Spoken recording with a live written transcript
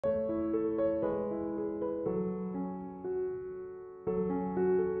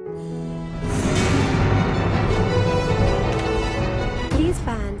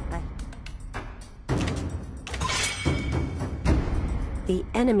The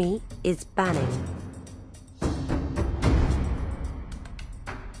enemy is banning.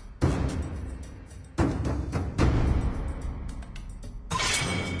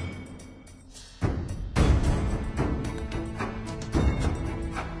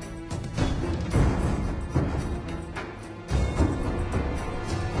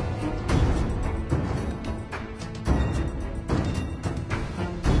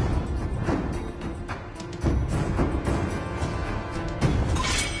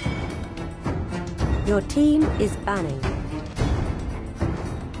 Your team is banning.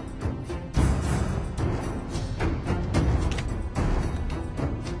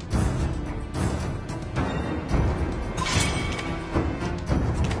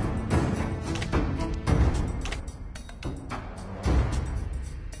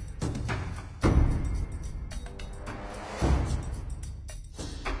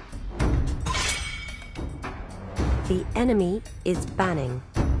 The enemy is banning.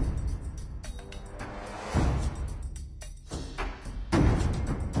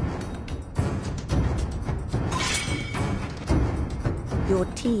 Your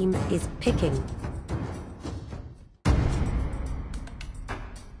team is picking.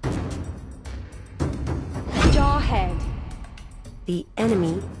 Jawhead. The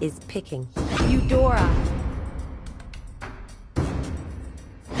enemy is picking. Eudora.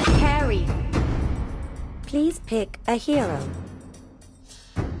 Carry. Please pick a hero.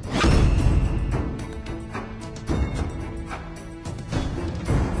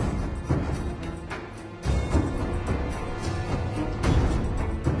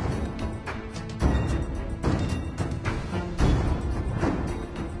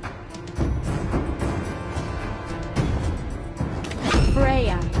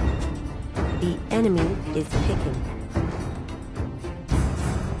 Freya. The enemy is picking.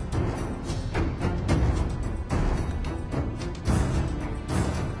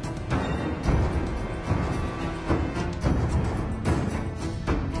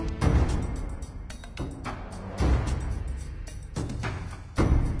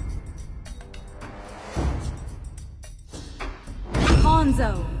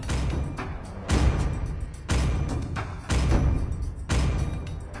 Hanzo.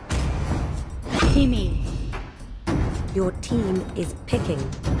 Kimi. Your team is picking.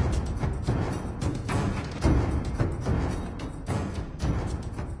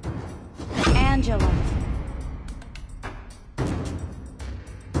 Angela.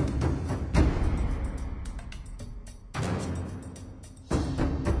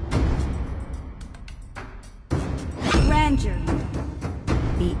 Ranger.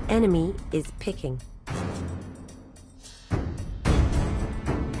 The enemy is picking.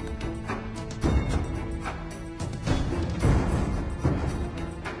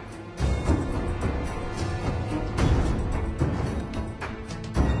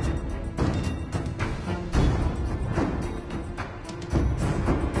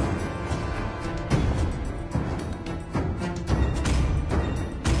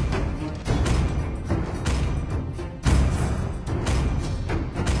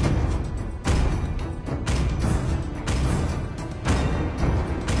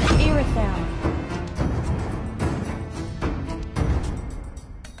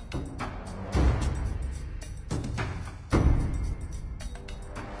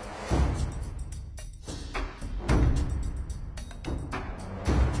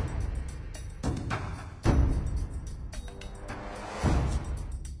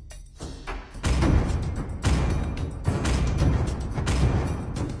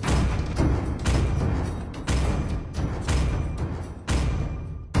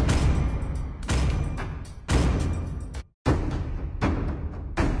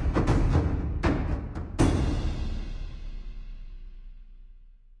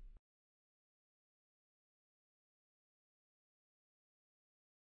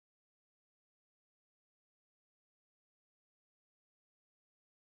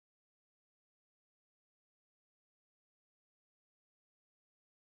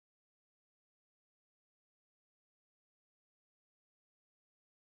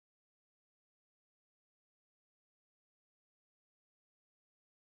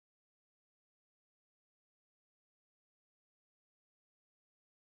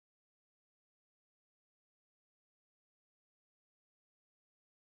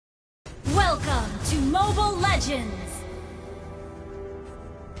 Welcome to Mobile Legends!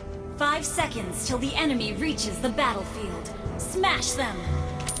 5 seconds till the enemy reaches the battlefield. Smash them!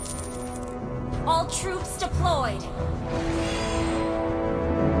 All troops deployed!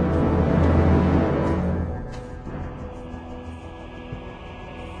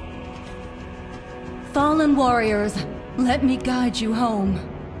 Fallen warriors, Let me guide you home.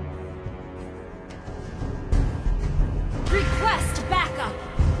 Request backup!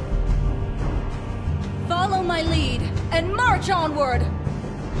 Follow my lead and march onward!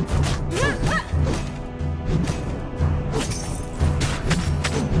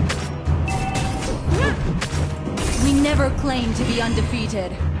 We never claimed to be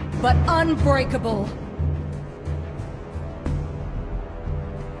undefeated, but unbreakable.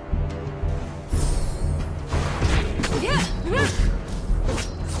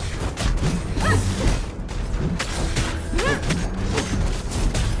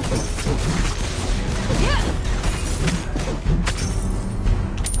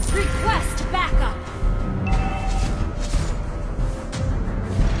 Request backup!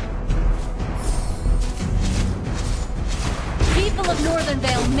 People of Northern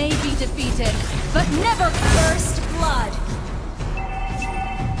Vale may be defeated, but never First blood!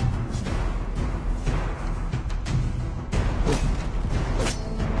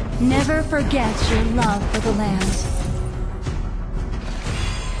 Never forget your love for the land.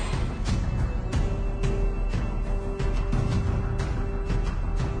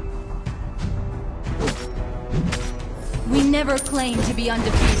 We never claimed to be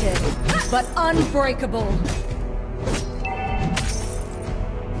undefeated, but unbreakable.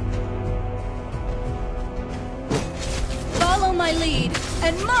 Follow my lead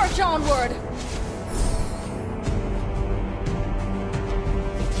and march onward!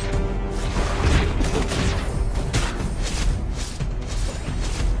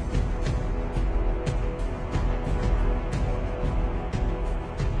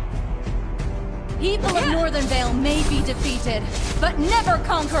 People of Northern Vale may be defeated, but never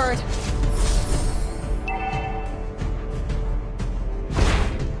conquered!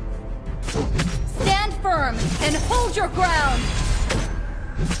 Stand firm and hold your ground!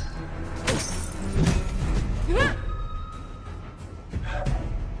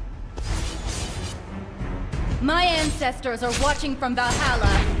 My ancestors are watching from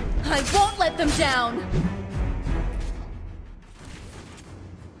Valhalla. I won't let them down!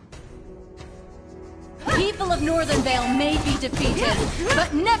 People of Northern Vale may be defeated,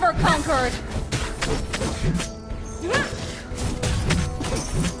 but never conquered!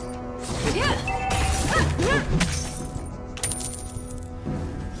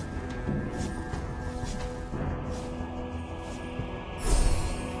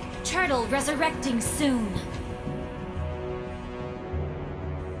 Turtle resurrecting soon.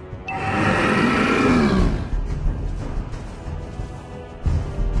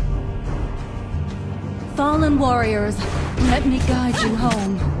 Fallen warriors, let me guide you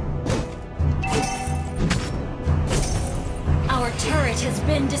home. Our turret has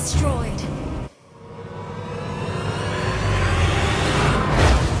been destroyed.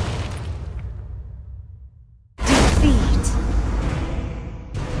 Defeat.